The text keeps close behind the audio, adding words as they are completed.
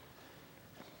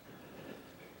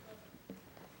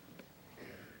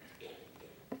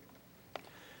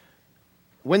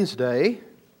Wednesday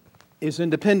is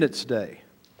Independence Day.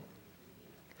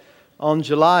 On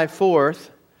July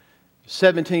 4th,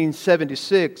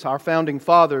 1776, our founding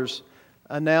fathers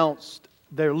announced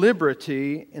their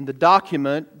liberty in the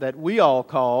document that we all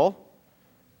call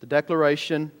the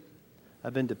Declaration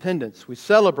of Independence. We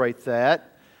celebrate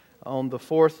that on the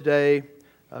 4th day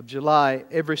of July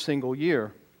every single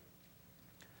year.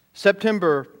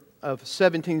 September of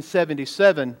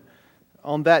 1777,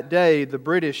 on that day, the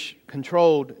British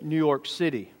controlled New York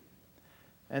City,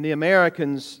 and the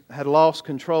Americans had lost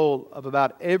control of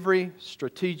about every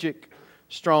strategic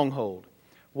stronghold.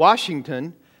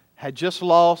 Washington had just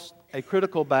lost a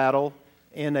critical battle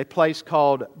in a place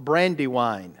called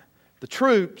Brandywine. The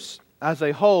troops, as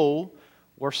a whole,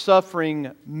 were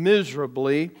suffering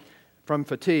miserably from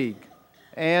fatigue,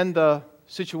 and the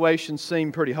situation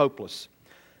seemed pretty hopeless.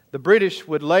 The British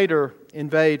would later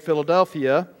invade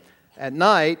Philadelphia at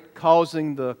night,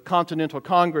 causing the Continental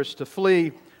Congress to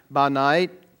flee by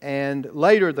night, and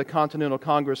later the Continental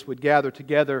Congress would gather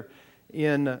together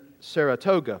in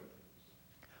Saratoga.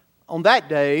 On that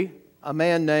day, a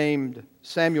man named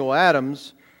Samuel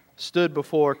Adams stood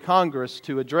before Congress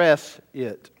to address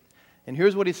it. And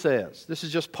here's what he says. This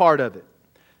is just part of it.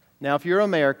 Now, if you're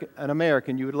an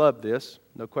American, you would love this.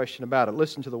 No question about it.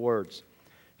 Listen to the words.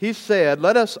 He said,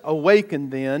 "Let us awaken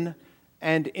then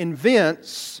and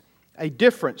evince a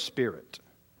different spirit.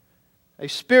 A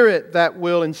spirit that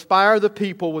will inspire the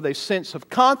people with a sense of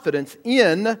confidence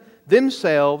in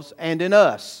themselves and in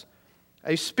us.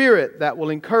 A spirit that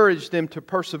will encourage them to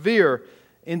persevere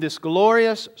in this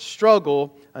glorious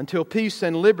struggle until peace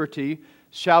and liberty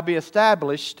shall be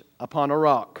established upon a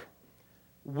rock.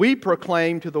 We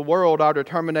proclaim to the world our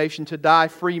determination to die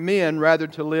free men rather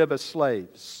than to live as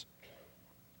slaves.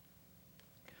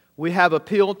 We have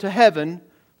appealed to heaven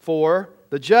for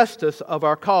the justice of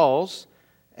our cause,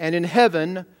 and in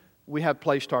heaven we have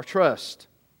placed our trust.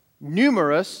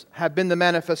 Numerous have been the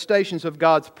manifestations of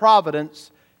God's providence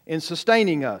in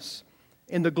sustaining us.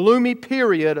 In the gloomy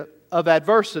period of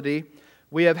adversity,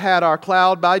 we have had our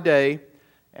cloud by day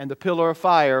and the pillar of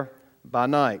fire by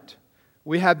night.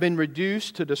 We have been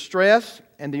reduced to distress,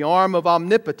 and the arm of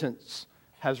omnipotence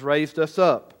has raised us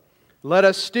up. Let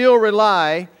us still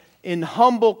rely in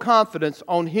humble confidence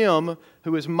on Him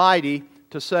who is mighty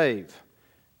to save.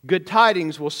 Good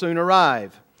tidings will soon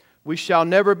arrive. We shall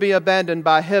never be abandoned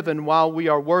by heaven while we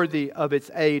are worthy of its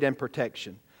aid and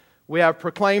protection. We have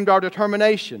proclaimed our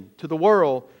determination to the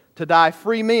world to die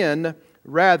free men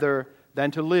rather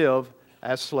than to live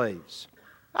as slaves."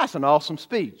 That's an awesome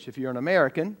speech if you're an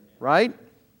American, right?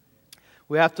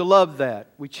 We have to love that.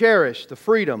 We cherish the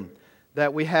freedom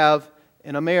that we have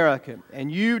in America. And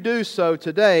you do so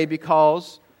today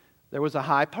because there was a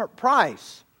high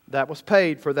price that was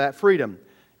paid for that freedom.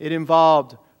 It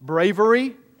involved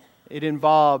bravery, it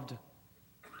involved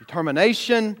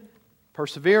determination,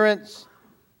 perseverance,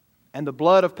 and the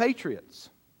blood of patriots.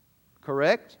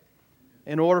 Correct?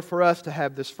 In order for us to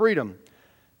have this freedom.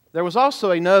 There was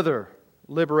also another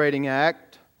liberating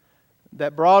act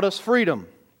that brought us freedom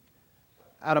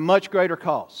at a much greater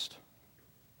cost.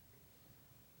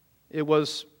 It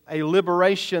was a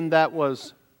liberation that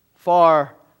was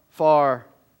far, far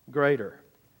greater.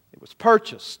 It was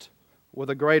purchased with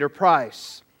a greater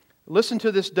price. Listen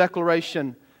to this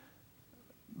declaration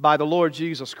by the Lord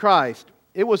Jesus Christ.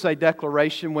 It was a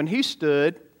declaration when He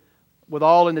stood with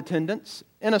all in attendance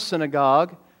in a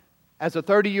synagogue as a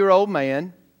 30-year-old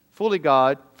man, fully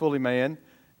God, fully man,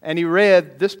 and He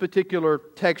read this particular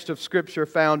text of Scripture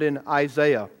found in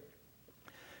Isaiah.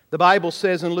 The Bible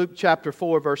says in Luke chapter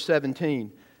 4, verse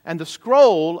 17, "And the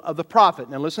scroll of the prophet,"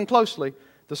 now listen closely,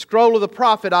 "the scroll of the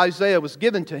prophet Isaiah was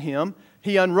given to him.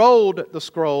 He unrolled the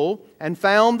scroll and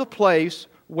found the place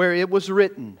where it was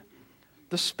written,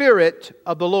 'The Spirit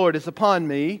of the Lord is upon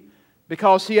me,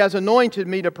 because He has anointed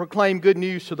me to proclaim good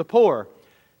news to the poor.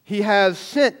 He has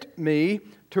sent me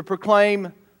to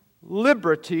proclaim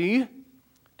liberty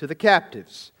to the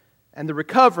captives, and the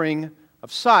recovering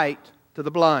of sight to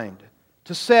the blind,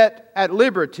 to set at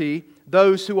liberty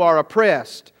those who are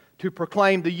oppressed, to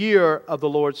proclaim the year of the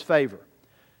Lord's favor.'"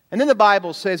 And then the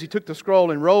Bible says He took the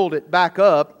scroll and rolled it back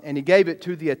up, and He gave it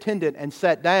to the attendant and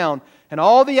sat down, and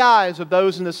all the eyes of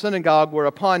those in the synagogue were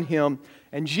upon Him.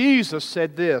 And Jesus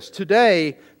said this,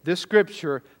 "Today this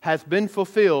Scripture has been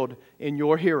fulfilled in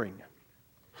your hearing."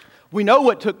 We know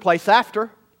what took place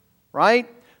after, right?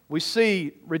 We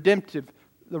see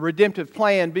the redemptive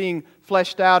plan being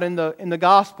fleshed out in the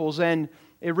Gospels, and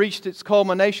it reached its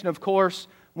culmination, of course,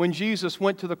 when Jesus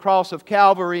went to the cross of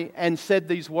Calvary and said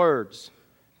these words,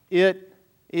 "It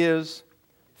is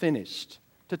finished."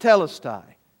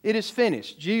 Tetelestai. It is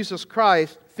finished. Jesus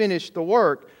Christ finished the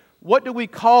work. What do we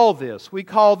call this? We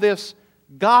call this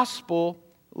gospel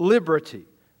liberty.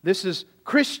 This is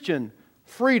Christian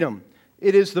freedom.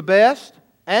 It is the best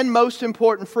and most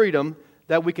important freedom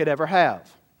that we could ever have.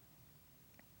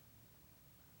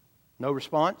 No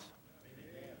response?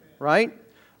 Right?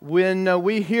 When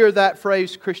we hear that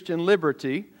phrase, Christian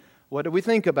liberty, what do we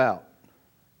think about?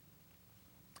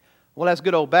 Well, as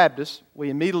good old Baptists, we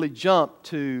immediately jump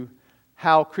to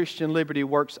how Christian liberty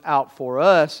works out for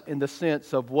us in the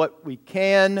sense of what we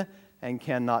can and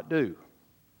cannot do.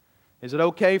 Is it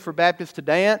okay for Baptists to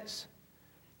dance?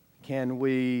 Can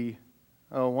we...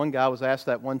 Oh, one guy was asked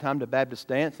that one time, do Baptists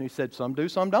dance? And he said, some do,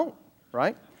 some don't,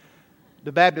 right?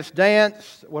 Do Baptists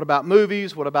dance? What about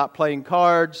movies? What about playing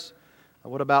cards?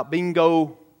 What about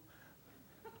bingo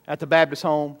at the Baptist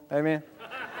home? Amen?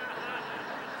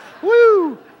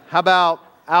 Woo! How about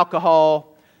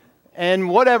alcohol? And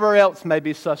whatever else may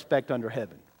be suspect under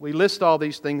heaven. We list all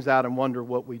these things out and wonder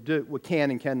what we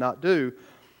can and cannot do.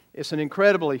 It's an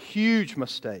incredibly huge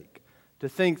mistake to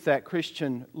think that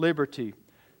Christian liberty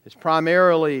is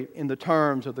primarily in the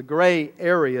terms of the gray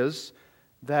areas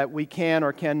that we can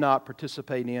or cannot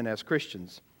participate in as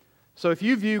Christians. So if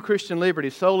you view Christian liberty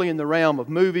solely in the realm of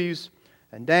movies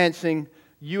and dancing,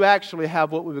 you actually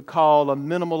have what we would call a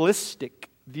minimalistic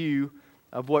view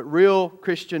of what real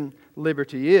Christian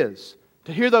liberty is.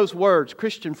 To hear those words,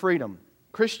 Christian freedom,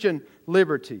 Christian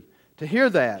liberty, to hear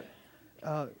that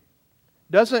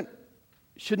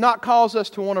should not cause us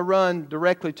to want to run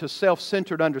directly to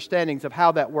self-centered understandings of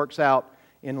how that works out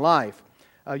in life.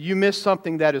 You miss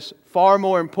something that is far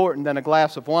more important than a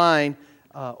glass of wine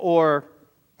or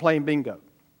playing bingo,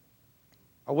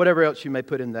 or whatever else you may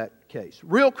put in that case.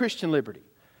 Real Christian liberty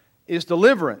is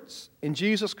deliverance in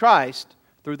Jesus Christ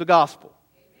through the gospel.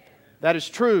 That is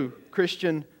true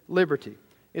Christian liberty.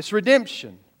 It's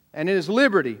redemption, and it is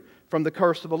liberty from the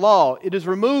curse of the law. It is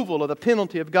removal of the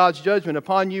penalty of God's judgment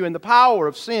upon you and the power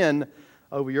of sin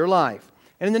over your life.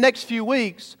 And in the next few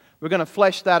weeks, we're going to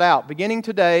flesh that out. Beginning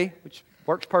today, which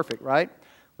works perfect, right?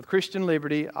 With Christian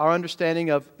liberty, our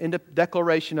understanding of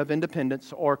Declaration of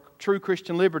Independence or true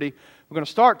Christian liberty, we're going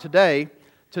to start today.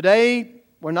 Today,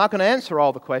 we're not going to answer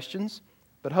all the questions,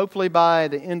 but hopefully by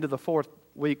the end of the fourth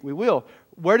week we will.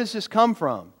 Where does this come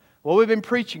from? Well, we've been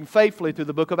preaching faithfully through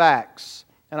the book of Acts.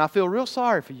 And I feel real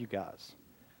sorry for you guys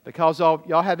because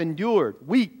y'all have endured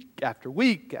week after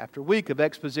week after week of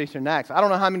exposition in Acts. I don't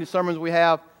know how many sermons we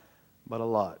have, but a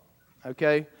lot.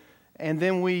 Okay? And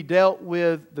then we dealt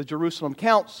with the Jerusalem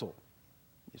Council.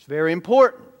 It's very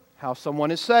important how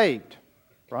someone is saved,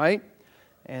 right?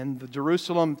 And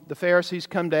the Pharisees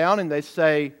come down and they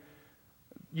say,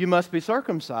 you must be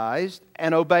circumcised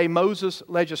and obey Moses'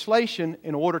 legislation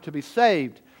in order to be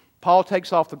saved. Paul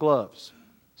takes off the gloves.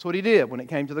 That's what he did when it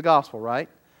came to the gospel, right?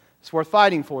 It's worth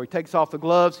fighting for. He takes off the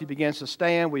gloves. He begins to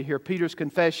stand. We hear Peter's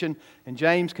confession and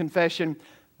James' confession.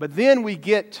 But then we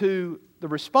get to the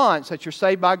response that you're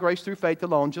saved by grace through faith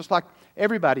alone, just like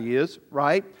everybody is,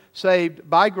 right? Saved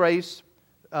by grace,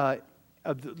 of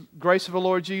the grace of the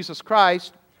Lord Jesus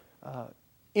Christ,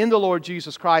 in the Lord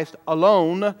Jesus Christ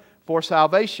alone for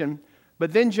salvation.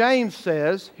 But then James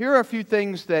says, here are a few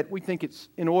things that we think it's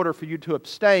in order for you to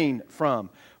abstain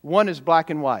from. One is black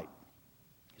and white.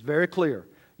 It's very clear.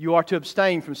 You are to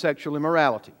abstain from sexual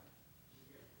immorality.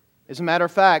 As a matter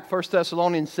of fact, 1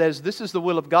 Thessalonians says, this is the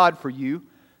will of God for you,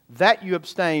 that you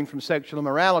abstain from sexual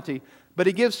immorality. But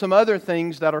he gives some other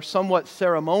things that are somewhat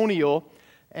ceremonial,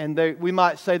 and we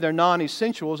might say they're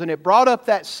non-essentials, and it brought up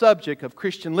that subject of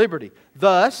Christian liberty.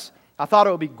 Thus, I thought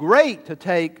it would be great to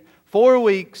take 4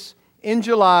 weeks in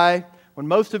July, when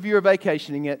most of you are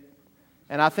vacationing it,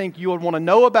 and I think you would want to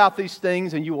know about these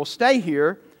things, and you will stay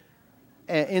here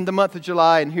in the month of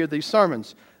July and hear these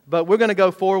sermons. But we're going to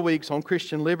go 4 weeks on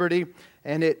Christian liberty,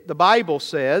 and the Bible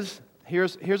says,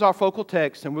 here's our focal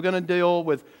text, and we're going to deal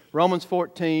with Romans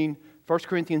 14, 1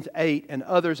 Corinthians 8, and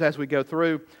others as we go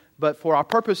through. But for our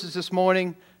purposes this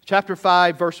morning, chapter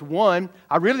 5, verse 1,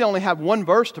 I really only have one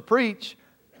verse to preach,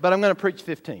 but I'm going to preach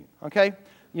 15, okay?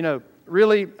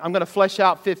 Really, I'm going to flesh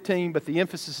out 15, but the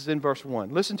emphasis is in verse 1.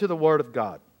 Listen to the Word of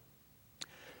God.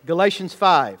 Galatians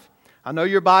 5. I know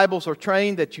your Bibles are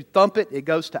trained that you thump it. It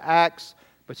goes to Acts,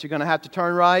 but you're going to have to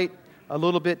turn right a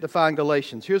little bit to find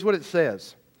Galatians. Here's what it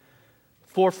says.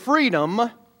 For freedom,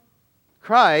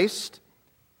 Christ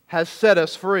has set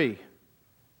us free.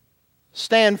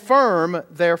 Stand firm,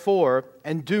 therefore,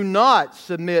 and do not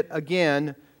submit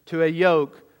again to a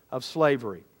yoke of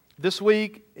slavery. This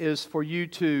week is for you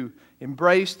to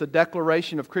embrace the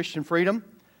declaration of Christian freedom.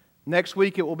 Next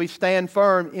week it will be stand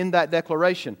firm in that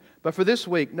declaration. But for this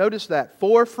week, notice that.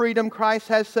 For freedom Christ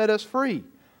has set us free.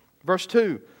 Verse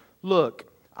 2, look,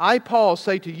 I, Paul,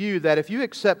 say to you that if you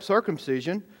accept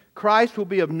circumcision, Christ will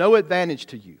be of no advantage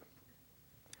to you.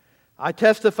 I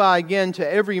testify again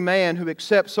to every man who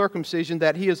accepts circumcision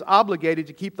that he is obligated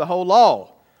to keep the whole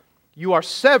law. You are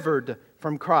severed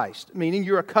from Christ, meaning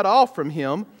you are cut off from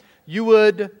Him.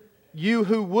 You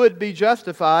who would be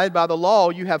justified by the law,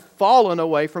 you have fallen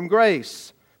away from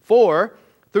grace. For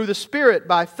through the Spirit,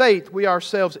 by faith, we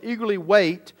ourselves eagerly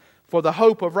wait for the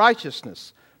hope of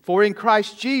righteousness. For in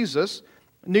Christ Jesus,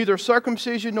 neither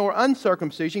circumcision nor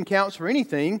uncircumcision counts for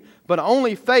anything, but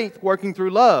only faith working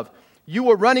through love. You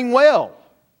are running well.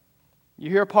 You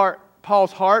hear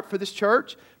Paul's heart for this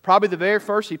church? Probably the very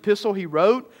first epistle he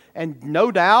wrote, and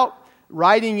no doubt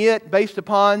writing it based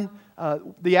upon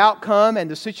the outcome and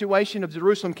the situation of the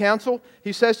Jerusalem Council.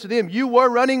 He says to them, you were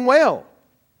running well.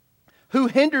 Who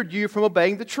hindered you from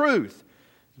obeying the truth?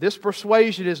 This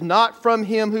persuasion is not from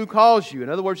Him who calls you. In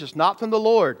other words, it's not from the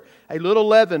Lord. A little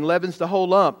leaven leavens the whole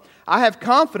lump. I have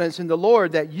confidence in the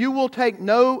Lord that you will take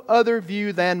no other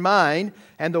view than mine,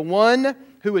 and the one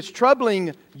who is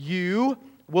troubling you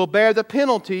will bear the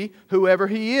penalty, whoever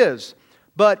he is.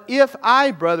 But if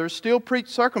I, brothers, still preach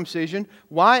circumcision,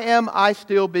 why am I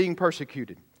still being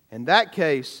persecuted? In that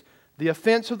case, the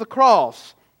offense of the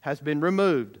cross has been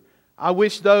removed. I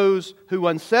wish those who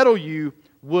unsettle you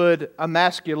would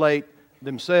emasculate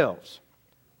themselves.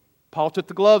 Paul took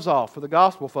the gloves off for the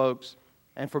gospel, folks,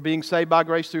 and for being saved by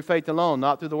grace through faith alone,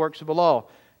 not through the works of the law.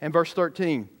 And verse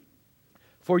 13,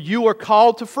 for you are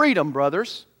called to freedom,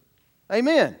 brothers.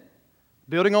 Amen.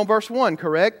 Building on verse 1,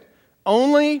 correct?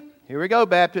 Only, here we go,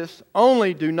 Baptists,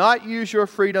 only do not use your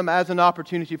freedom as an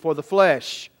opportunity for the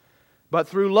flesh, but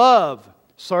through love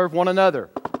serve one another.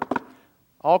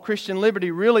 All Christian liberty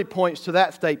really points to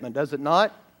that statement, does it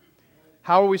not?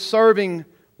 How are we serving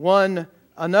one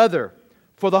another?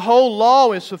 For the whole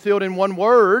law is fulfilled in one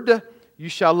word, you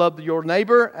shall love your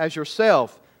neighbor as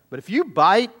yourself. But if you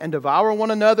bite and devour one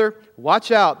another,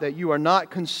 watch out that you are not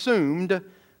consumed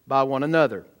by one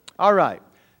another. All right,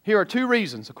 here are two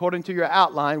reasons, according to your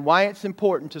outline, why it's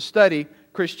important to study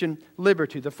Christian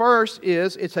liberty. The first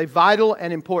is it's a vital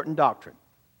and important doctrine.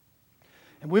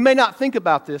 And we may not think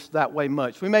about this that way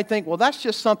much. We may think, well, that's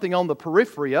just something on the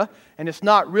periphery, and it's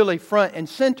not really front and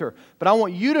center. But I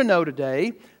want you to know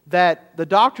today that the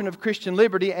doctrine of Christian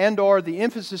liberty and or the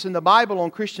emphasis in the Bible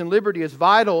on Christian liberty is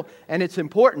vital and it's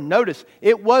important. Notice,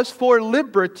 it was for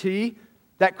liberty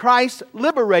that Christ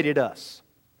liberated us.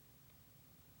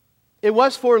 It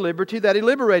was for liberty that He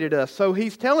liberated us. So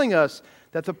He's telling us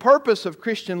that the purpose of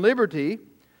Christian liberty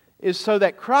is so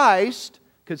that Christ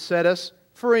could set us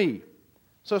free.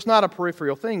 So it's not a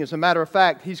peripheral thing. As a matter of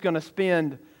fact, he's going to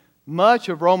spend much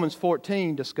of Romans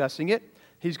 14 discussing it.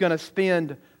 He's going to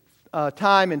spend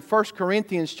time in 1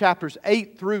 Corinthians chapters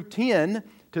 8 through 10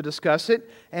 to discuss it.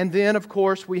 And then, of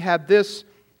course, we have this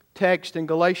text in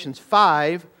Galatians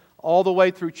 5 all the way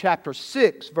through chapter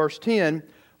 6, verse 10,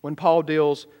 when Paul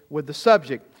deals with the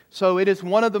subject. So it is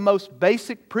one of the most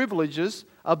basic privileges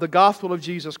of the gospel of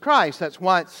Jesus Christ. That's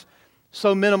why it's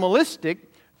so minimalistic.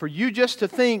 For you just to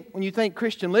think, when you think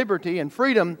Christian liberty and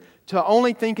freedom, to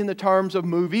only think in the terms of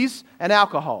movies and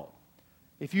alcohol.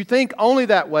 If you think only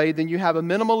that way, then you have a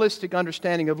minimalistic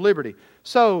understanding of liberty.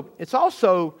 So, it's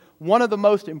also one of the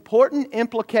most important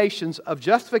implications of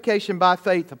justification by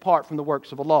faith apart from the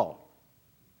works of the law.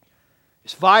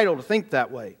 It's vital to think that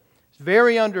way. It's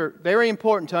very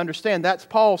important to understand. That's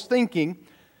Paul's thinking,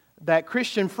 that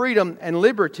Christian freedom and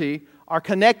liberty are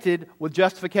connected with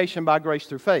justification by grace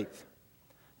through faith.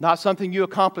 Not something you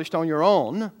accomplished on your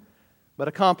own, but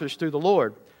accomplished through the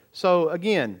Lord. So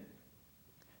again,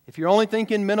 if you're only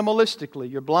thinking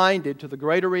minimalistically, you're blinded to the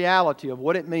greater reality of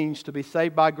what it means to be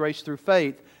saved by grace through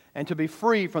faith and to be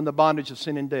free from the bondage of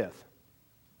sin and death.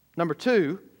 Number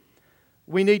two,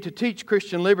 we need to teach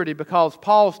Christian liberty because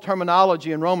Paul's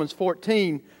terminology in Romans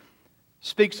 14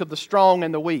 speaks of the strong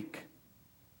and the weak.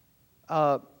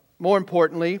 More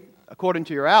importantly, according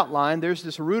to your outline, there's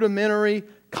this rudimentary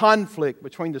conflict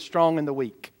between the strong and the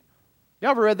weak. You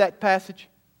ever read that passage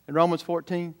in Romans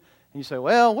 14? And you say,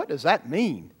 well, what does that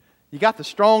mean? You got the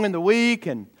strong and the weak,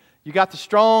 and you got the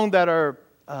strong that are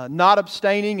not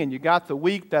abstaining, and you got the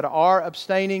weak that are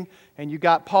abstaining, and you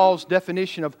got Paul's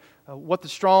definition of what the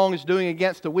strong is doing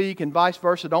against the weak, and vice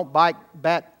versa. Don't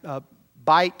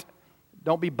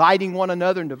don't be biting one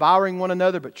another and devouring one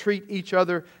another, but treat each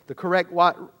other the correct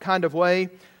kind of way.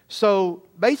 So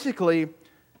basically,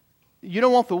 you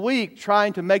don't want the weak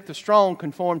trying to make the strong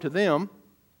conform to them,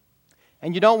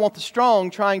 and you don't want the strong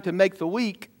trying to make the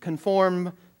weak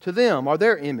conform to them or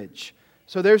their image.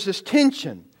 So there's this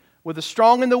tension with the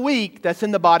strong and the weak that's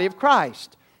in the body of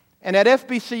Christ. And at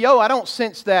FBCO, I don't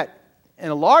sense that in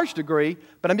a large degree,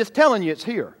 but I'm just telling you it's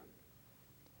here.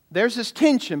 There's this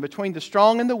tension between the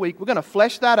strong and the weak. We're going to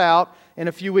flesh that out in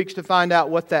a few weeks to find out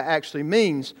what that actually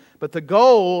means. But the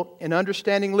goal in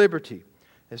understanding liberty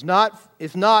is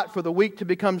not for the weak to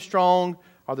become strong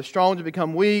or the strong to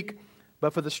become weak,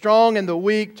 but for the strong and the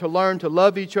weak to learn to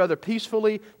love each other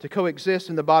peacefully, to coexist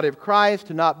in the body of Christ,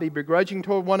 to not be begrudging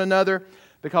toward one another.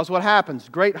 Because what happens?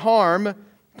 Great harm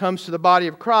comes to the body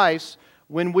of Christ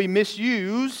when we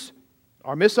misuse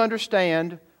or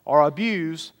misunderstand or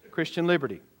abuse Christian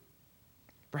liberty.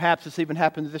 Perhaps it's even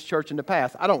happened to this church in the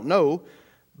past. I don't know.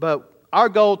 But our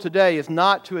goal today is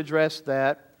not to address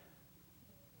that.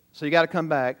 So you got to come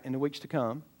back in the weeks to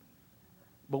come.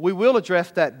 But we will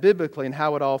address that biblically and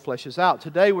how it all fleshes out.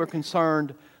 Today we're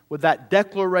concerned with that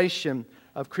declaration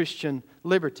of Christian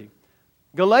liberty.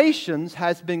 Galatians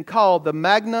has been called the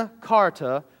Magna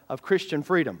Carta of Christian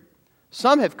freedom.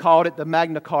 Some have called it the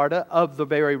Magna Carta of the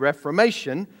very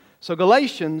Reformation. So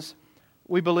Galatians,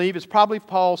 we believe, is probably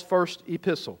Paul's first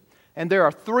epistle. And there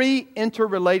are 3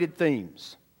 interrelated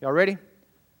themes. Y'all ready?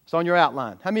 It's on your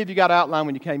outline. How many of you got an outline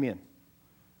when you came in?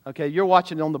 Okay, you're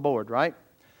watching it on the board, right?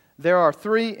 There are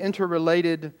 3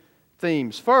 interrelated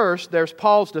themes. First, there's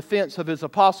Paul's defense of his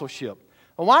apostleship.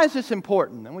 Well, why is this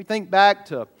important? And we think back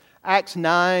to Acts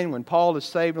 9 when Paul is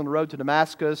saved on the road to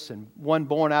Damascus and one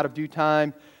born out of due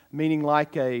time, meaning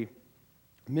like a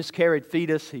miscarried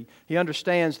fetus. He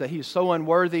understands that he is so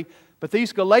unworthy. But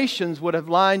these Galatians would have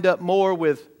lined up more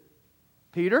with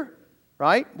Peter,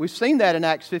 right? We've seen that in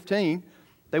Acts 15.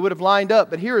 They would have lined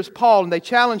up. But here is Paul, and they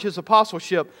challenge his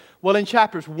apostleship. Well, in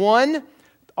chapters 1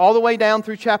 all the way down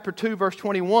through chapter 2, verse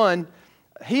 21,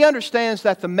 he understands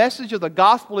that the message of the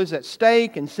gospel is at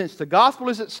stake. And since the gospel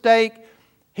is at stake,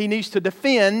 he needs to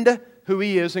defend who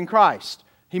he is in Christ.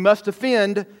 He must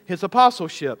defend his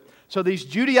apostleship. So these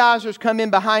Judaizers come in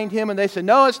behind him and they say,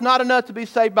 no, it's not enough to be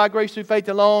saved by grace through faith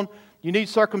alone. You need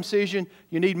circumcision.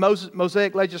 You need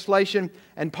Mosaic legislation.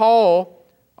 And Paul,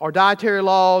 or dietary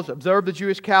laws, observe the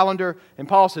Jewish calendar. And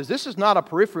Paul says, this is not a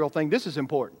peripheral thing. This is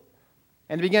important.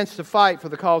 And he begins to fight for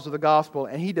the cause of the gospel.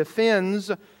 And he defends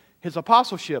his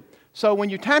apostleship. So when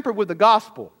you tamper with the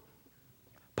gospel,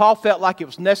 Paul felt like it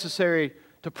was necessary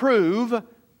to prove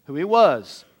who he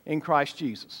was in Christ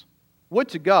Jesus. Would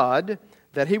to God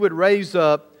that he would raise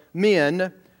up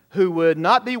men who would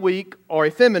not be weak or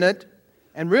effeminate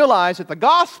and realize that the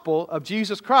gospel of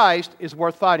Jesus Christ is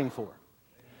worth fighting for.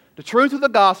 The truth of the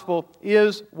gospel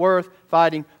is worth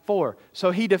fighting for.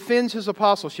 So he defends his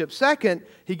apostleship. Second,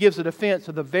 he gives a defense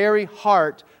of the very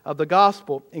heart of the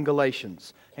gospel in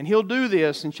Galatians. And he'll do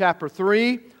this in chapter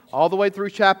 3 all the way through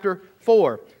chapter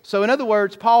 4. So in other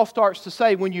words, Paul starts to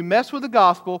say, when you mess with the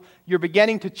gospel, you're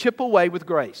beginning to chip away with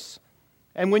grace.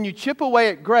 And when you chip away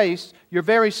at grace, your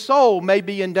very soul may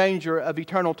be in danger of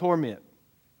eternal torment.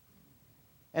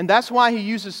 And that's why he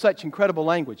uses such incredible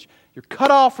language. You're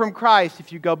cut off from Christ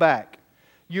if you go back.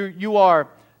 You're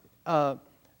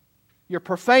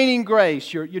profaning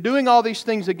grace. You're doing all these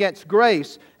things against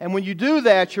grace. And when you do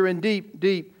that, you're in deep,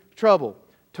 deep trouble.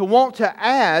 To want to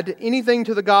add anything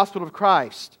to the gospel of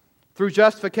Christ through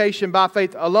justification by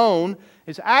faith alone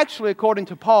is actually, according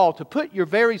to Paul, to put your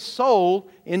very soul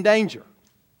in danger.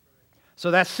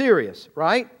 So that's serious,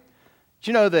 right?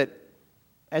 Do you know that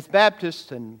as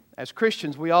Baptists and as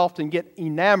Christians, we often get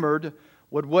enamored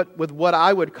with what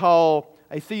I would call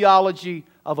a theology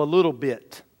of a little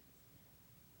bit.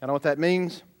 You know what that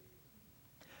means?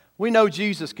 We know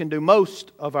Jesus can do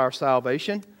most of our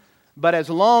salvation, but as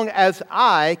long as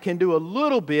I can do a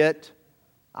little bit,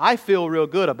 I feel real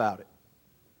good about it.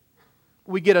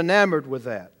 We get enamored with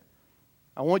that.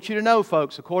 I want you to know,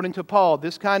 folks, according to Paul,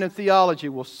 this kind of theology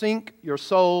will sink your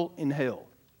soul in hell.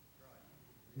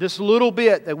 This little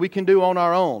bit that we can do on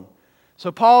our own.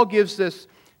 So Paul gives this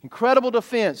incredible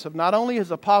defense of not only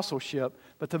his apostleship,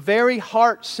 but the very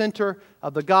heart center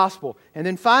of the gospel. And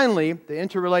then finally, the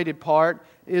interrelated part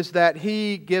is that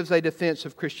he gives a defense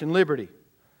of Christian liberty.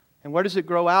 And where does it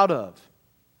grow out of?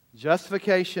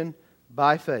 Justification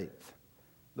by faith.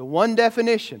 The one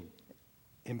definition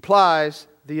implies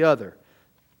the other.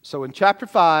 So in chapter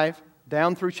 5,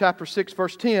 down through chapter 6,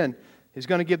 verse 10, he's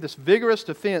going to give this vigorous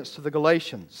defense to the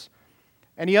Galatians.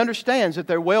 And he understands that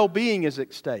their well-being is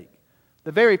at stake.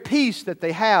 The very peace that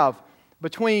they have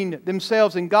between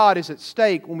themselves and God is at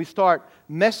stake when we start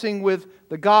messing with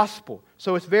the gospel.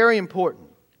 So it's very important.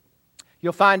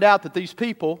 You'll find out that these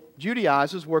people,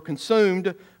 Judaizers, were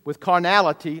consumed with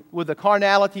carnality, with the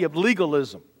carnality of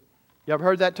legalism. You ever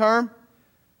heard that term?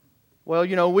 Well,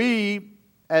 you know, we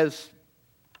as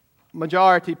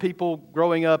majority people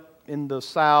growing up in the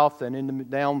South and in the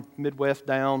down Midwest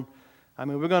down, I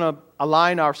mean, we're going to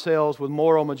align ourselves with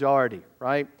moral majority,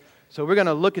 right? So we're going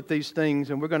to look at these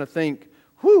things and we're going to think,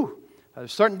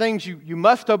 certain things you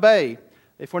must obey.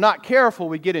 If we're not careful,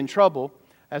 we get in trouble.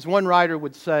 As one writer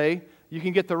would say, you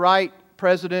can get the right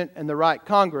president and the right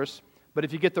Congress, but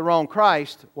if you get the wrong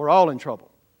Christ, we're all in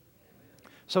trouble.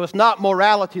 So it's not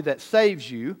morality that saves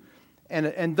you,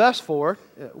 and thus for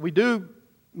we do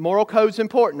moral code's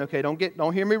important. Okay,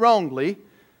 don't hear me wrongly,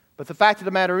 but the fact of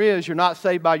the matter is, you're not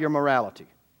saved by your morality.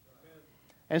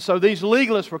 And so these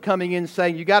legalists were coming in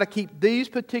saying you got to keep these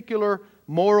particular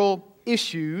moral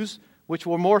issues, which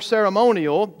were more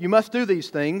ceremonial. You must do these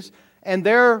things, and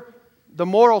the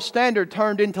moral standard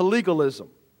turned into legalism.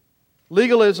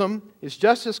 Legalism is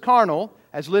just as carnal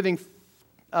as living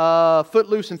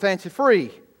footloose and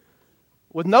fancy-free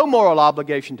with no moral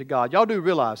obligation to God. Y'all do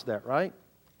realize that, right?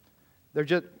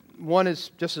 One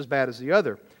is just as bad as the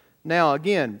other. Now,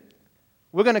 again,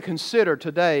 we're going to consider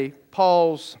today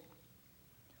Paul's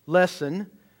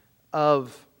lesson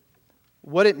of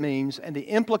what it means and the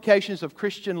implications of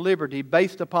Christian liberty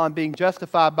based upon being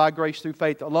justified by grace through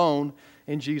faith alone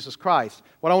in Jesus Christ.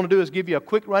 What I want to do is give you a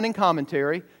quick running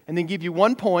commentary and then give you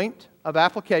one point of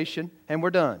application, and we're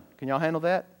done. Can y'all handle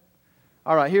that?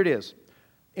 All right, here it is.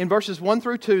 In verses 1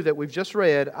 through 2 that we've just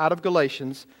read out of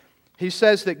Galatians, he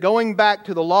says that going back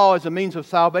to the law as a means of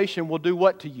salvation will do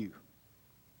what to you?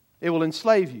 It will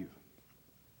enslave you.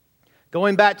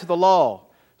 Going back to the law,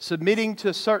 submitting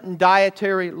to certain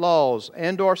dietary laws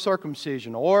and or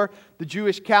circumcision or the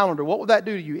Jewish calendar, what will that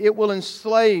do to you? It will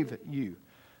enslave you.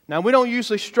 Now, we don't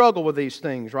usually struggle with these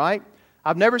things, right?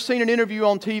 I've never seen an interview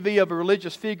on TV of a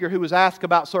religious figure who was asked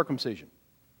about circumcision.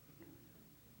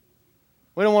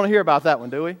 We don't want to hear about that one,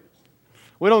 do we?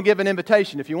 We don't give an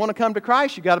invitation. If you want to come to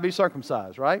Christ, you've got to be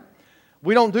circumcised, right?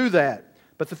 We don't do that.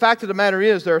 But the fact of the matter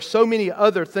is, there are so many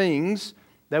other things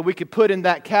that we could put in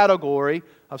that category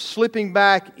of slipping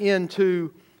back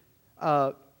into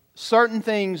certain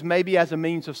things maybe as a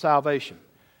means of salvation.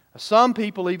 Some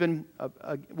people even,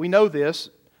 we know this,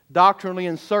 doctrinally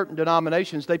in certain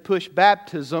denominations, they push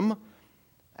baptism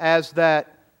as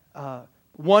that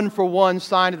one-for-one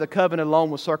sign of the covenant along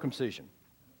with circumcision.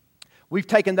 We've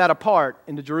taken that apart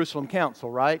in the Jerusalem Council,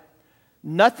 right?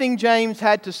 Nothing James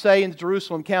had to say in the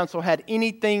Jerusalem Council had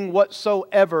anything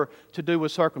whatsoever to do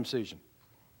with circumcision.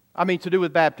 To do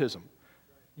with baptism.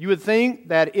 You would think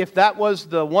that if that was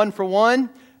the one-for-one,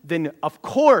 then of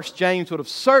course James would have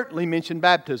certainly mentioned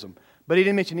baptism. But he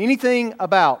didn't mention anything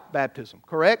about baptism,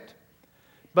 correct?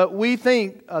 But we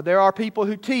think there are people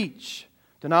who teach,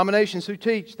 denominations who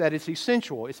teach that it's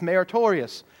essential, it's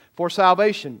meritorious for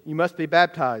salvation. You must be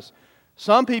baptized.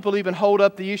 Some people even hold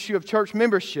up the issue of church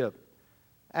membership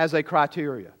as a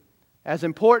criteria. As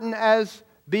important as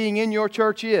being in your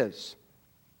church is,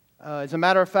 as a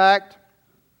matter of fact,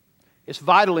 it's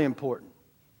vitally important.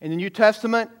 In the New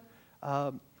Testament,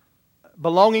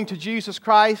 belonging to Jesus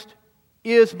Christ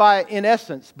is in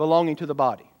essence, belonging to the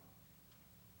body.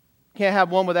 Can't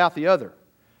have one without the other.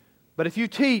 But if you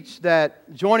teach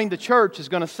that joining the church is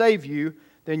going to save you,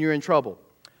 then you're in trouble.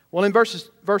 Well, in verse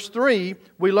 3,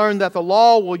 we learn that the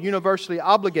law will universally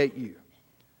obligate you.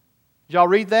 Did y'all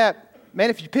read that? Man,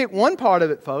 if you pick one part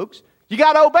of it, folks, you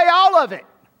got to obey all of it.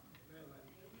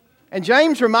 And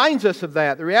James reminds us of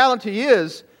that. The reality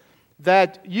is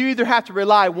that you either have to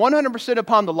rely 100%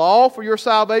 upon the law for your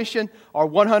salvation or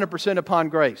 100% upon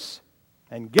grace.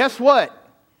 And guess what?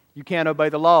 You can't obey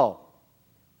the law.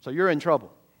 So you're in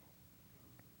trouble.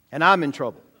 And I'm in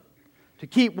trouble. To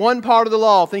keep one part of the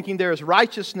law thinking there is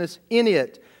righteousness in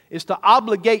it is to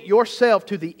obligate yourself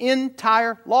to the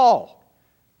entire law.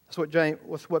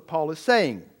 That's what Paul is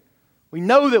saying. We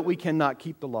know that we cannot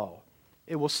keep the law.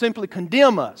 It will simply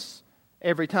condemn us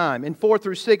every time. In 4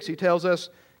 through 6, he tells us,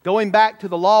 going back to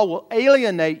the law will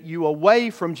alienate you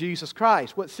away from Jesus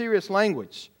Christ. What serious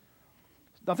language.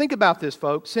 Now think about this,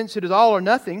 folks. Since it is all or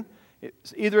nothing,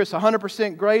 either it's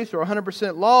 100% grace or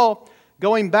 100% law,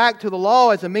 going back to the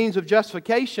law as a means of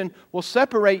justification will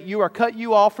separate you or cut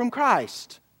you off from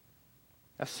Christ.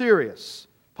 That's serious.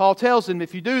 Paul tells them,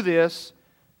 if you do this,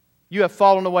 you have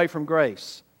fallen away from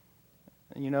grace.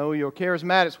 And your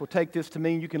charismatics will take this to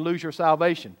mean you can lose your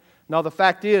salvation. Now, the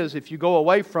fact is, if you go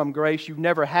away from grace, you've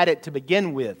never had it to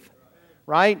begin with.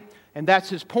 Right? And that's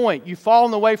his point. You've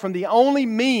fallen away from the only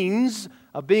means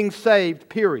of being saved,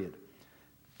 period.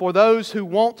 For those who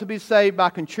want to be saved by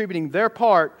contributing their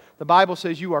part, the Bible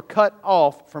says you are cut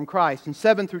off from Christ. In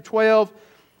 7 through 12,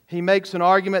 he makes an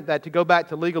argument that to go back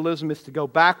to legalism is to go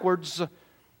backwards.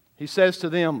 He says to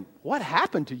them, what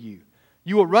happened to you?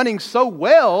 You were running so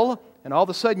well, and all of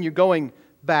a sudden you're going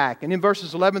back. And in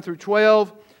verses 11 through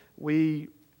 12, we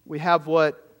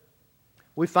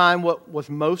find what was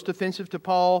most offensive to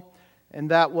Paul,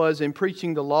 and that was in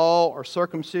preaching the law or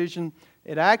circumcision.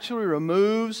 It actually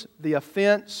removes the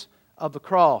offense of the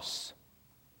cross.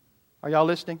 Are y'all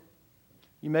listening?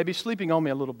 You may be sleeping on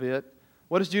me a little bit.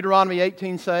 What does Deuteronomy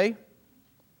 18 say?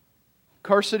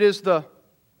 Cursed is the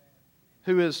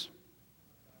who is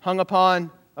hung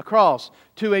upon a cross.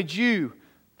 To a Jew,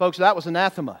 folks, that was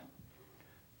anathema.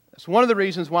 That's one of the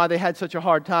reasons why they had such a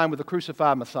hard time with the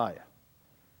crucified Messiah.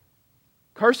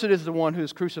 Cursed is the one who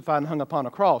is crucified and hung upon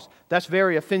a cross. That's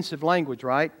very offensive language,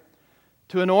 right?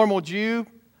 To a normal Jew,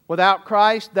 without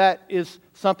Christ, that is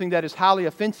something that is highly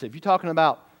offensive. You're talking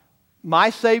about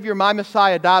my Savior, my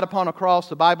Messiah died upon a cross.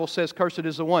 The Bible says cursed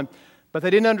is the one. But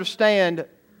they didn't understand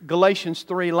Galatians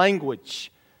 3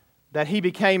 language, that He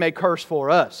became a curse for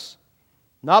us.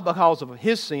 Not because of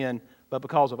His sin, but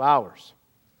because of ours.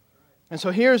 And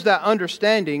so here's that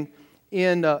understanding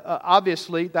in,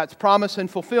 obviously, that's promise and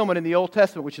fulfillment in the Old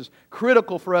Testament, which is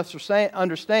critical for us to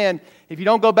understand. If you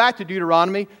don't go back to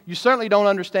Deuteronomy, you certainly don't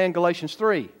understand Galatians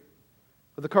 3,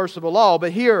 for the curse of the law.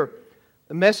 But here,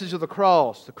 the message of the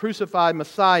cross, the crucified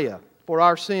Messiah for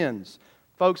our sins.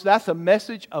 Folks, that's a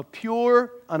message of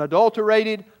pure,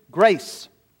 unadulterated grace.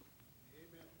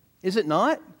 Is it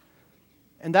not?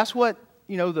 And that's what,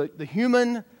 the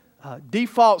human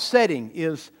default setting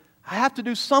is. I have to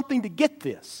do something to get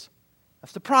this.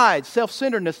 That's the pride,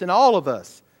 self-centeredness in all of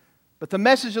us. But the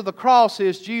message of the cross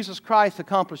is Jesus Christ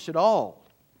accomplished it all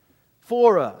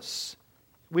for us.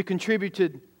 We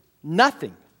contributed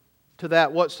nothing to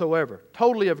that whatsoever.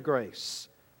 Totally of grace.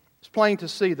 It's plain to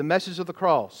see the message of the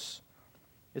cross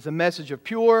is a message of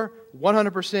pure,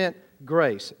 100%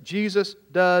 grace. Jesus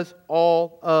does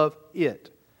all of it.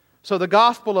 So the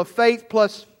gospel of faith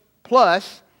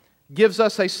plus gives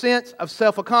us a sense of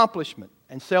self-accomplishment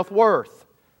and self-worth,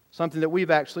 something that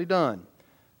we've actually done.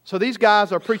 So these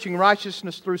guys are preaching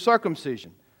righteousness through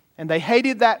circumcision, and they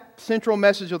hated that central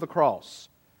message of the cross.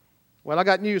 Well, I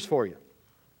got news for you.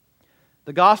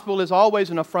 The gospel is always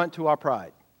an affront to our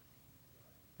pride.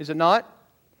 Is it not?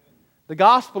 The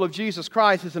gospel of Jesus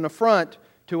Christ is an affront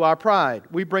to our pride.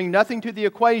 We bring nothing to the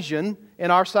equation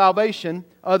in our salvation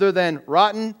other than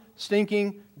rotten,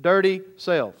 stinking, dirty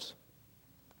selves.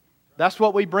 That's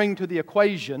what we bring to the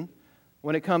equation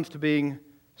when it comes to being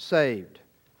saved.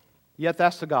 Yet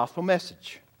that's the gospel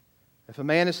message. If a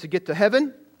man is to get to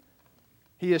heaven,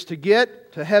 he is to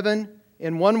get to heaven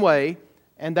in one way,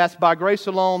 and that's by grace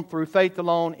alone, through faith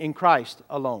alone, in Christ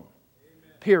alone.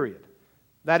 Amen. Period.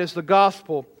 That is the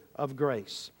gospel of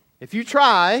grace. If you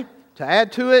try to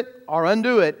add to it or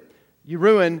undo it, you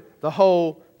ruin the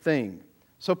whole thing.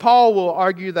 So Paul will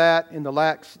argue that in the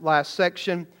last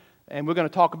section, and we're going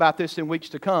to talk about this in weeks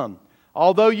to come.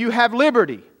 Although you have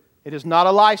liberty, it is not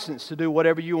a license to do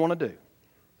whatever you want to do.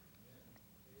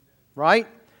 Right?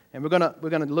 And we're going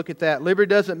to look at that. Liberty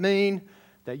doesn't mean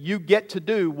that you get to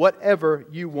do whatever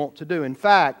you want to do. In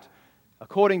fact,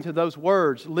 according to those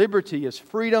words, liberty is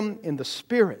freedom in the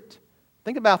Spirit.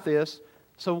 Think about this.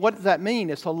 So what does that mean?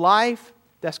 It's a life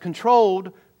that's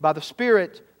controlled by the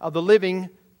Spirit of the living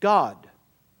God.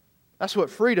 That's what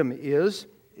freedom is.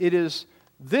 It is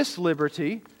this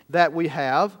liberty that we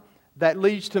have that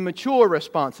leads to mature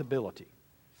responsibility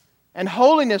and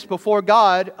holiness before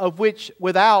God, of which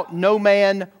without no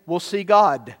man will see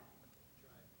God.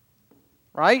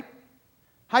 Right?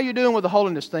 How you doing with the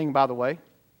holiness thing, by the way?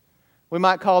 We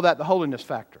might call that the holiness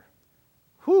factor.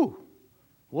 Whew.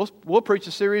 We'll preach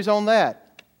a series on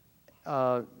that.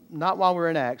 Not while we're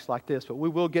in Acts like this, but we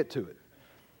will get to it.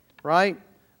 Right?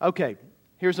 Okay.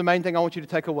 Here's the main thing I want you to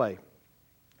take away.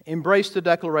 Embrace the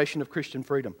Declaration of Christian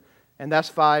Freedom. And that's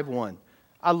 5:1.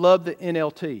 I love the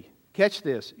NLT. Catch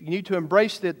this. You need to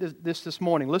embrace this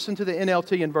morning. Listen to the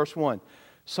NLT in verse 1.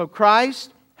 So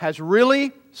Christ has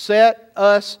really set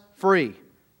us free.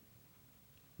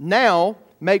 Now,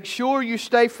 make sure you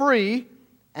stay free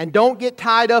and don't get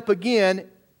tied up again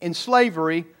in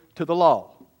slavery to the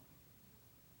law.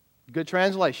 Good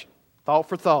translation. Thought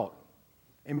for thought.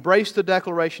 Embrace the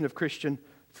Declaration of Christian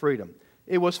Freedom.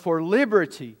 It was for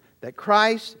liberty that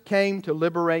Christ came to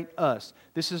liberate us.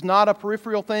 This is not a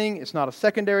peripheral thing. It's not a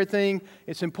secondary thing.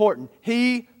 It's important.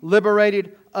 He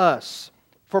liberated us.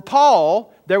 For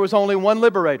Paul, there was only one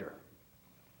liberator.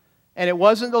 And it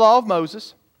wasn't the law of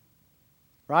Moses.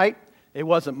 Right? It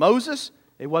wasn't Moses.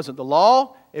 It wasn't the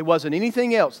law. It wasn't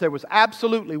anything else. There was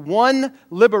absolutely one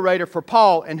liberator for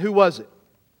Paul. And who was it?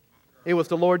 It was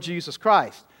the Lord Jesus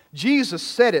Christ. Jesus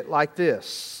said it like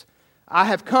this: I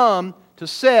have come to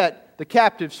set the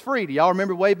captives free. Do y'all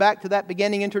remember way back to that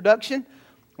beginning introduction?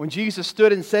 When Jesus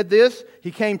stood and said this, He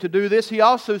came to do this. He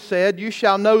also said, you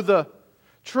shall know the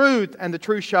truth, and the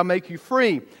truth shall make you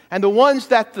free. And the ones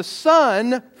that the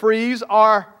Son frees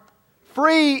are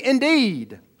free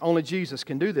indeed. Only Jesus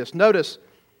can do this. Notice,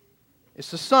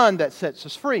 it's the Son that sets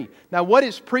us free. Now, what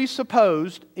is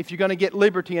presupposed if you're going to get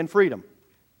liberty and freedom?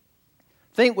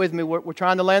 Think with me. We're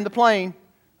trying to land the plane,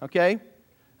 okay?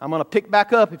 I'm going to pick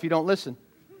back up if you don't listen.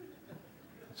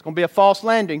 It's going to be a false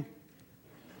landing,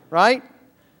 right?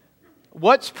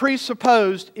 What's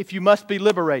presupposed if you must be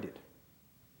liberated?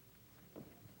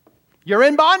 You're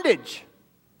in bondage,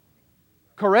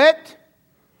 correct?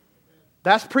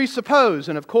 That's presupposed.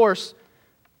 And of course,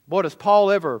 boy, does Paul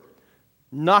ever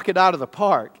knock it out of the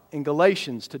park in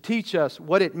Galatians to teach us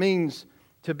what it means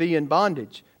to be in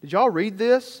bondage. Did y'all read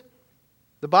this?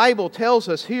 The Bible tells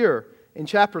us here in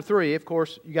chapter 3, of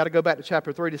course, you got to go back to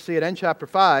chapter 3 to see it, and chapter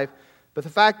 5. But the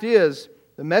fact is,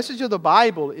 the message of the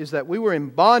Bible is that we were in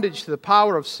bondage to the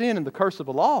power of sin and the curse of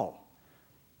the law.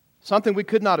 Something we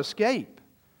could not escape.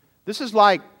 This is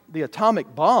like the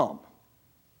atomic bomb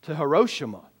to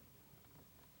Hiroshima.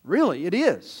 Really, it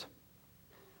is.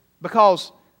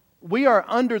 Because we are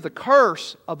under the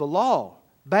curse of the law,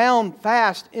 bound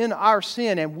fast in our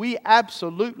sin, and we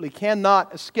absolutely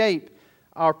cannot escape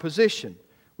our position.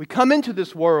 We come into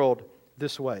this world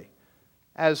this way.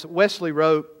 As Wesley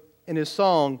wrote in his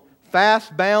song,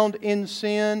 fast bound in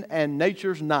sin and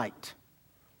nature's night.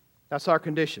 That's our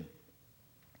condition.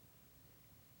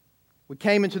 We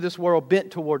came into this world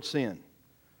bent towards sin.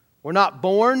 We're not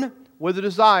born with a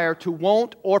desire to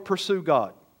want or pursue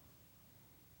God.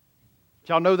 Did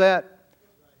y'all know that?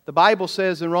 The Bible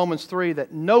says in Romans 3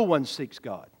 that no one seeks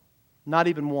God, not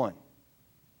even one.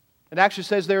 It actually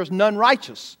says there is none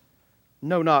righteous,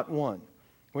 no, not one.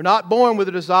 We're not born with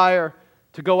a desire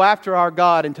to go after our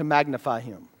God and to magnify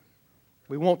Him.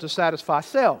 We want to satisfy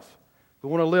self. We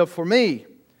want to live for me.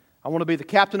 I want to be the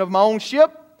captain of my own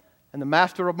ship and the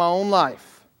master of my own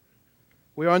life.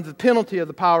 We are under the penalty of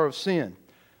the power of sin.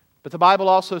 But the Bible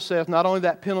also says not only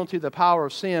that penalty, the power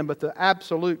of sin, but the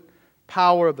absolute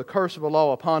power of the curse of the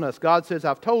law upon us. God says,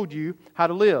 I've told you how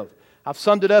to live. I've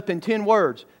summed it up in 10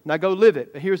 words. Now go live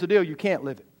it. But here's the deal, you can't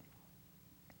live it.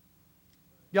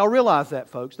 Y'all realize that,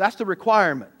 folks. That's the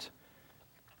requirement.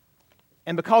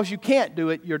 And because you can't do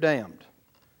it, you're damned.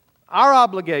 Our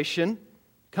obligation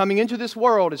coming into this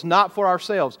world is not for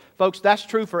ourselves. Folks, that's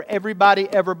true for everybody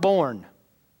ever born.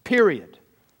 Period.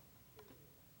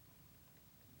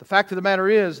 The fact of the matter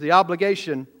is, the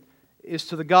obligation is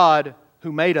to the God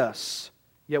who made us.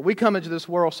 Yet we come into this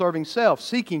world serving self,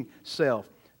 seeking self.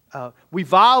 We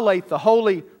violate the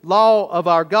holy law of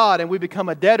our God, and we become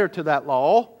a debtor to that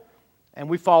law, and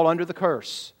we fall under the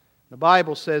curse. The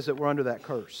Bible says that we're under that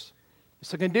curse.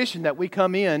 It's a condition that we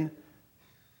come in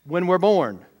when we're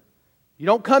born. You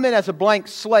don't come in as a blank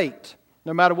slate,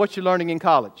 no matter what you're learning in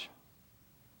college.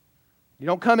 You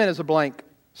don't come in as a blank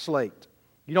slate.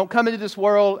 You don't come into this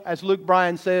world, as Luke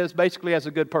Bryan says, basically as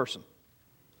a good person.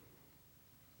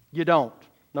 You don't,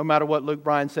 no matter what Luke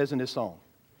Bryan says in his song.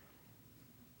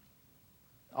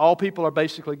 All people are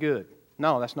basically good.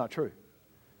 No, that's not true.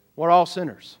 We're all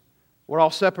sinners. We're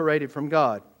all separated from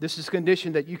God. This is the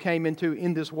condition that you came into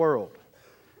in this world.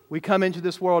 We come into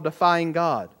this world defying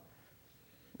God.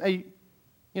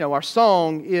 Our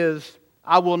song is,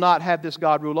 I will not have this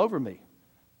God rule over me.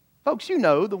 Folks, you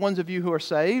know, the ones of you who are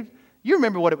saved, you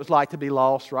remember what it was like to be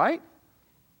lost, right?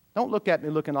 Don't look at me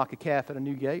looking like a calf at a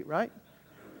new gate, right?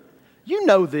 You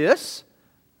know this,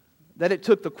 that it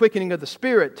took the quickening of the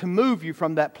Spirit to move you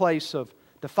from that place of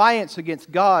defiance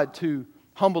against God to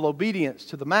humble obedience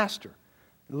to the Master,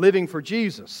 living for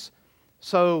Jesus.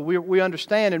 So we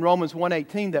understand in Romans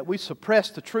 1:18 that we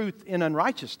suppress the truth in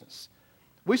unrighteousness.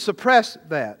 We suppress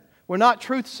that. We're not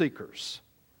truth seekers.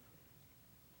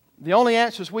 The only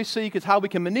answers we seek is how we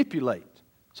can manipulate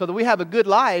so that we have a good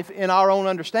life in our own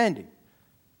understanding.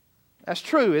 That's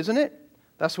true, isn't it?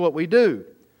 That's what we do.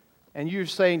 And you're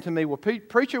saying to me, well,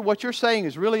 preacher, what you're saying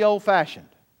is really old-fashioned.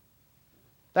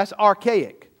 That's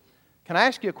archaic. Can I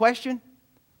ask you a question?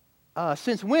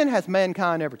 Since when has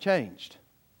mankind ever changed?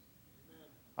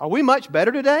 Are we much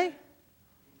better today?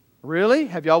 Really?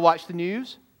 Have y'all watched the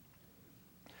news?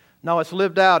 No, it's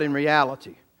lived out in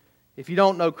reality. If you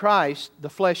don't know Christ, the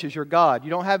flesh is your God. You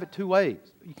don't have it two ways.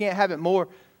 You can't have it more.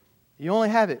 You only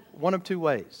have it one of two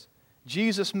ways.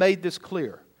 Jesus made this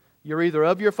clear. You're either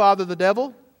of your father the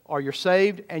devil, or you're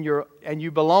saved and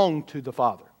you belong to the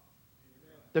Father.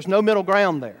 There's no middle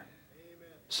ground there.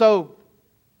 So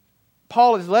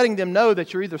Paul is letting them know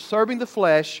that you're either serving the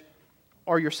flesh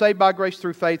or you're saved by grace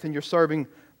through faith and you're serving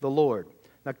the Lord.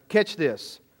 Now catch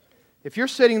this. If you're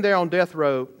sitting there on death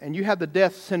row and you have the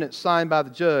death sentence signed by the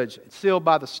judge, sealed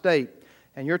by the state,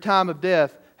 and your time of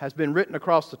death has been written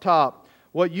across the top,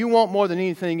 what you want more than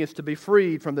anything is to be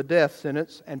freed from the death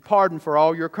sentence and pardoned for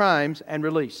all your crimes and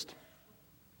released.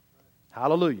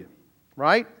 Hallelujah.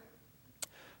 Right?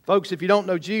 Folks, if you don't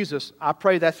know Jesus, I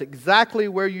pray that's exactly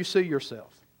where you see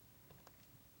yourself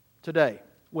today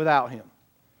without Him.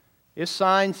 It's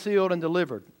signed, sealed, and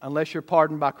delivered unless you're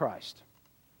pardoned by Christ.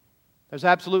 There's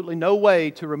absolutely no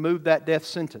way to remove that death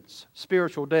sentence,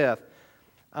 spiritual death,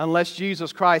 unless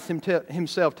Jesus Christ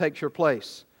Himself takes your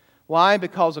place. Why?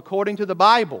 Because according to the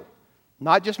Bible,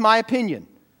 not just my opinion,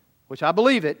 which I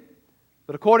believe it,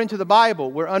 but according to the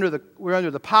Bible, we're under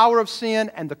the power of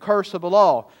sin and the curse of the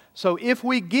law. So if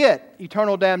we get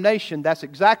eternal damnation, that's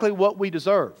exactly what we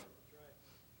deserve.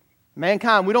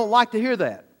 Mankind, we don't like to hear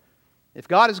that. If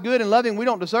God is good and loving, we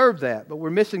don't deserve that, but we're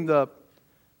missing the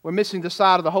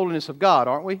side of the holiness of God,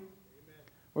 aren't we? Amen.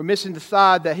 We're missing the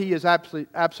side that He is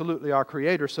absolutely our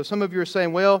Creator. So some of you are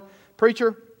saying, well,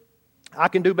 preacher, I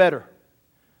can do better.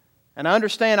 And I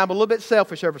understand I'm a little bit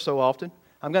selfish ever so often.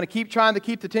 I'm going to keep trying to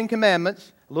keep the 10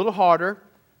 Commandments a little harder.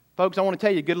 Folks, I want to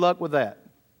tell you, good luck with that.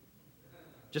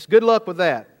 Just good luck with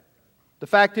that. The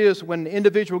fact is, when the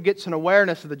individual gets an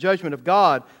awareness of the judgment of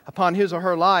God upon his or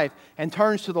her life and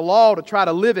turns to the law to try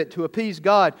to live it to appease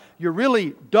God, you're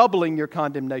really doubling your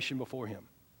condemnation before Him.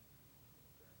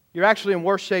 You're actually in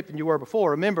worse shape than you were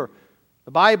before. Remember,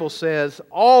 the Bible says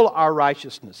all our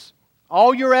righteousness,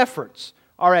 all your efforts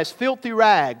are as filthy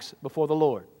rags before the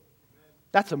Lord.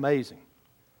 That's amazing.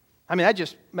 I mean, that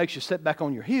just makes you sit back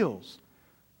on your heels.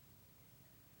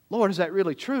 Lord, is that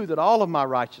really true that all of my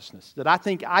righteousness that I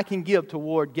think I can give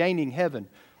toward gaining heaven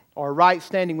or right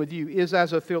standing with You is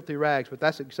as of filthy rags? But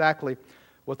that's exactly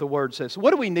what the Word says. So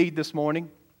what do we need this morning?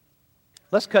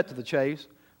 Let's cut to the chase.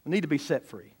 We need to be set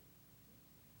free.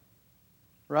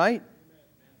 Right?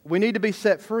 We need to be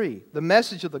set free. The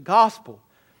message of the gospel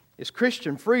is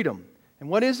Christian freedom. And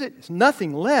what is it? It's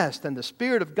nothing less than the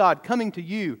Spirit of God coming to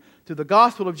you through the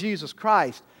gospel of Jesus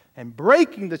Christ and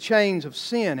breaking the chains of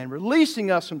sin and releasing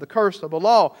us from the curse of the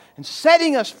law and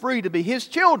setting us free to be His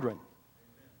children.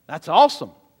 That's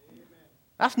awesome.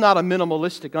 That's not a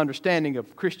minimalistic understanding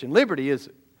of Christian liberty, is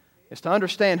it? It's to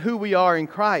understand who we are in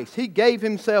Christ. He gave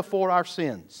Himself for our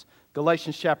sins,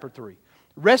 Galatians chapter 3.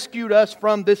 Rescued us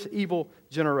from this evil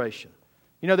generation.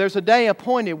 You know, there's a day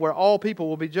appointed where all people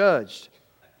will be judged.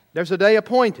 There's a day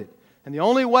appointed. And the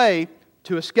only way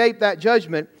to escape that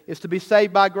judgment is to be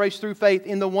saved by grace through faith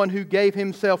in the One who gave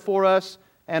Himself for us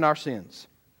and our sins.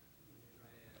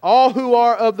 All who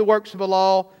are of the works of the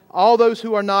law, all those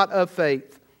who are not of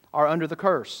faith, are under the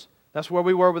curse. That's where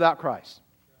we were without Christ.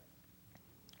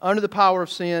 Under the power of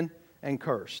sin and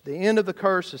curse. The end of the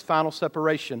curse is final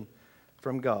separation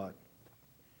from God.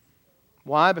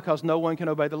 Why? Because no one can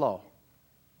obey the law.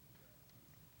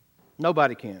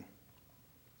 Nobody can.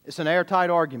 It's an airtight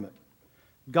argument.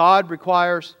 God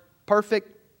requires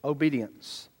perfect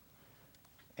obedience.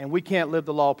 And we can't live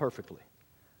the law perfectly.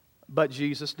 But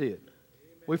Jesus did.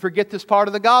 We forget this part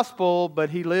of the gospel, but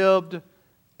He lived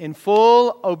in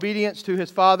full obedience to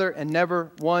His Father and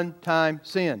never one time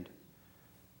sinned.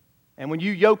 And when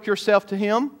you yoke yourself to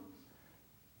Him,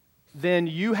 then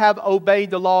you have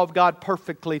obeyed the law of God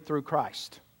perfectly through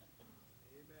Christ.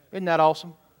 Isn't that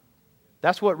awesome?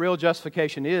 That's what real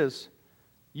justification is.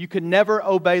 You can never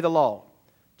obey the law.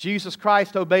 Jesus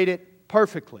Christ obeyed it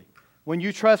perfectly. When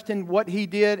you trust in what He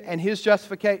did and His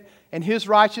justification and His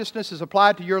righteousness is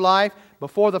applied to your life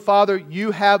before the Father,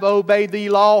 you have obeyed the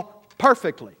law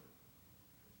perfectly.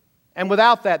 And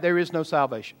without that, there is no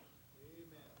salvation.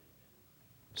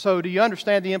 So do you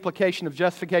understand the implication of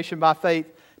justification by faith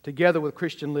together with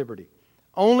Christian liberty?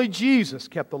 Only Jesus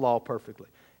kept the law perfectly.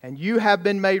 And you have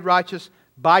been made righteous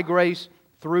by grace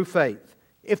through faith.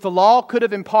 If the law could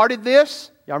have imparted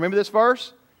this, y'all remember this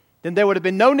verse? Then there would have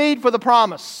been no need for the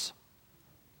promise.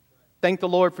 Thank the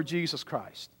Lord for Jesus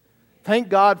Christ. Thank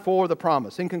God for the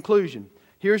promise. In conclusion,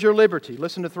 here's your liberty.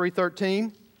 Listen to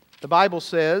 3:13. The Bible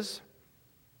says,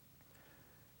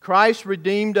 Christ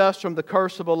redeemed us from the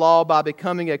curse of the law by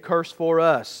becoming a curse for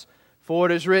us. For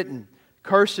it is written,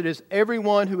 Cursed is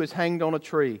everyone who is hanged on a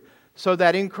tree, so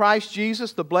that in Christ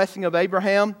Jesus the blessing of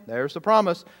Abraham, there's the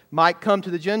promise, might come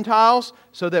to the Gentiles,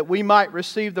 so that we might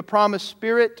receive the promised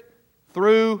Spirit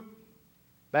through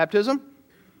baptism,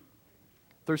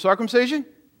 through circumcision.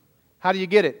 How do you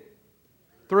get it?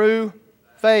 Through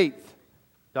faith.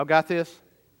 Y'all got this?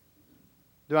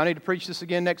 Do I need to preach this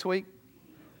again next week?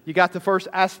 You got the first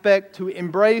aspect to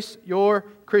embrace your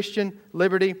Christian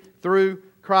liberty through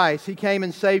Christ. He came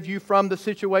and saved you from the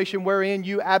situation wherein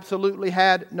you absolutely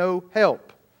had no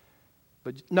help,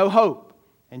 but no hope.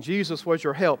 And Jesus was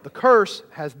your help. The curse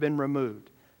has been removed.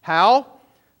 How?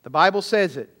 The Bible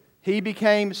says it. He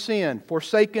became sin,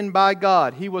 forsaken by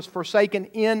God. He was forsaken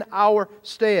in our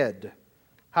stead.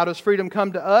 How does freedom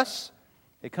come to us?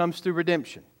 It comes through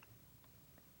redemption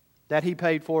that He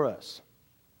paid for us.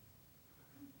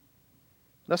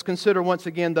 Let's consider once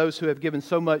again those who have given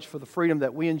so much for the freedom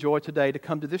that we enjoy today to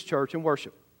come to this church and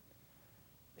worship.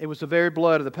 It was the very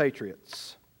blood of the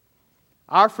patriots.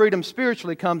 Our freedom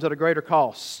spiritually comes at a greater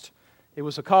cost. It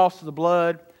was the cost of the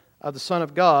blood of the Son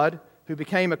of God who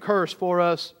became a curse for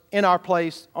us in our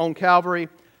place on Calvary.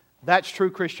 That's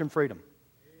true Christian freedom.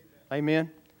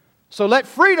 Amen. So let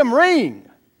freedom ring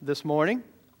this morning.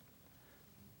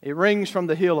 It rings from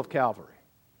the hill of Calvary.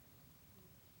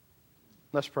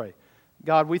 Let's pray.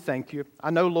 God, we thank You.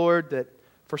 I know, Lord, that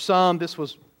for some this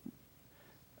was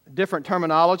different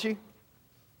terminology.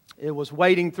 It was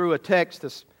wading through a text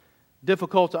that's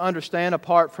difficult to understand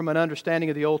apart from an understanding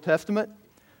of the Old Testament.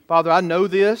 Father, I know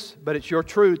this, but it's Your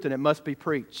truth and it must be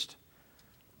preached.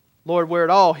 Lord, where it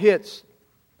all hits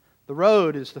the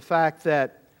road is the fact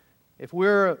that if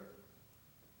we're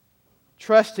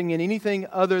trusting in anything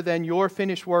other than Your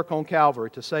finished work on Calvary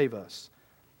to save us,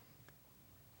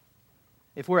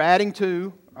 if we're adding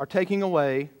to or taking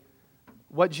away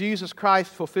what Jesus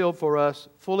Christ fulfilled for us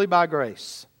fully by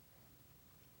grace,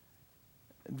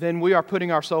 then we are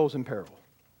putting our souls in peril.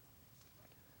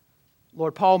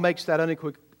 Lord, Paul makes that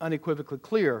unequivocally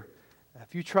clear.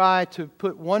 If you try to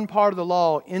put one part of the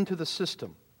law into the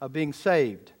system of being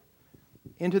saved,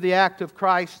 into the act of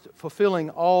Christ fulfilling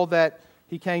all that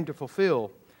He came to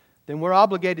fulfill, then we're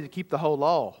obligated to keep the whole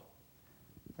law.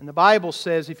 And the Bible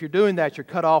says if you're doing that, you're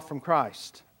cut off from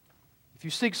Christ. If you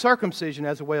seek circumcision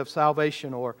as a way of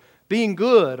salvation or being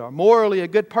good or morally a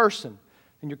good person,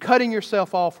 then you're cutting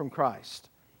yourself off from Christ.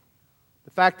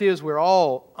 The fact is we're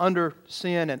all under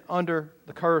sin and under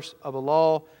the curse of the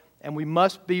law, and we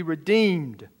must be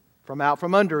redeemed from out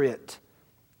from under it.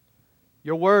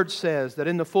 Your Word says that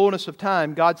in the fullness of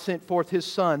time, God sent forth His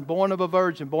Son, born of a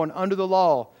virgin, born under the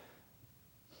law,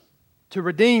 to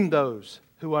redeem those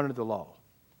who are under the law.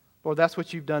 Lord, that's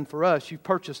what You've done for us. You've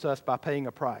purchased us by paying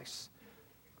a price.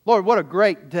 Lord, what a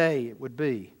great day it would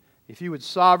be if You would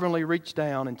sovereignly reach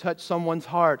down and touch someone's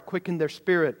heart, quicken their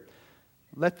spirit,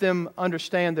 let them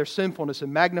understand their sinfulness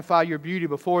and magnify Your beauty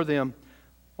before them.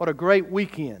 What a great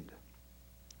weekend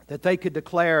that they could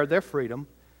declare their freedom,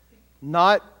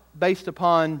 not based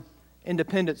upon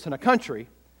independence in a country,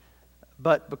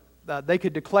 but they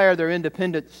could declare their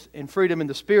independence and freedom in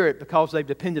the Spirit because they've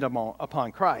depended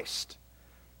upon Christ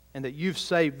and that You've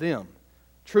saved them.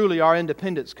 Truly, our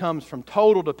independence comes from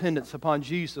total dependence upon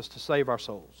Jesus to save our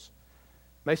souls.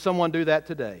 May someone do that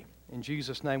today. In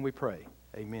Jesus' name we pray.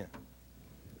 Amen.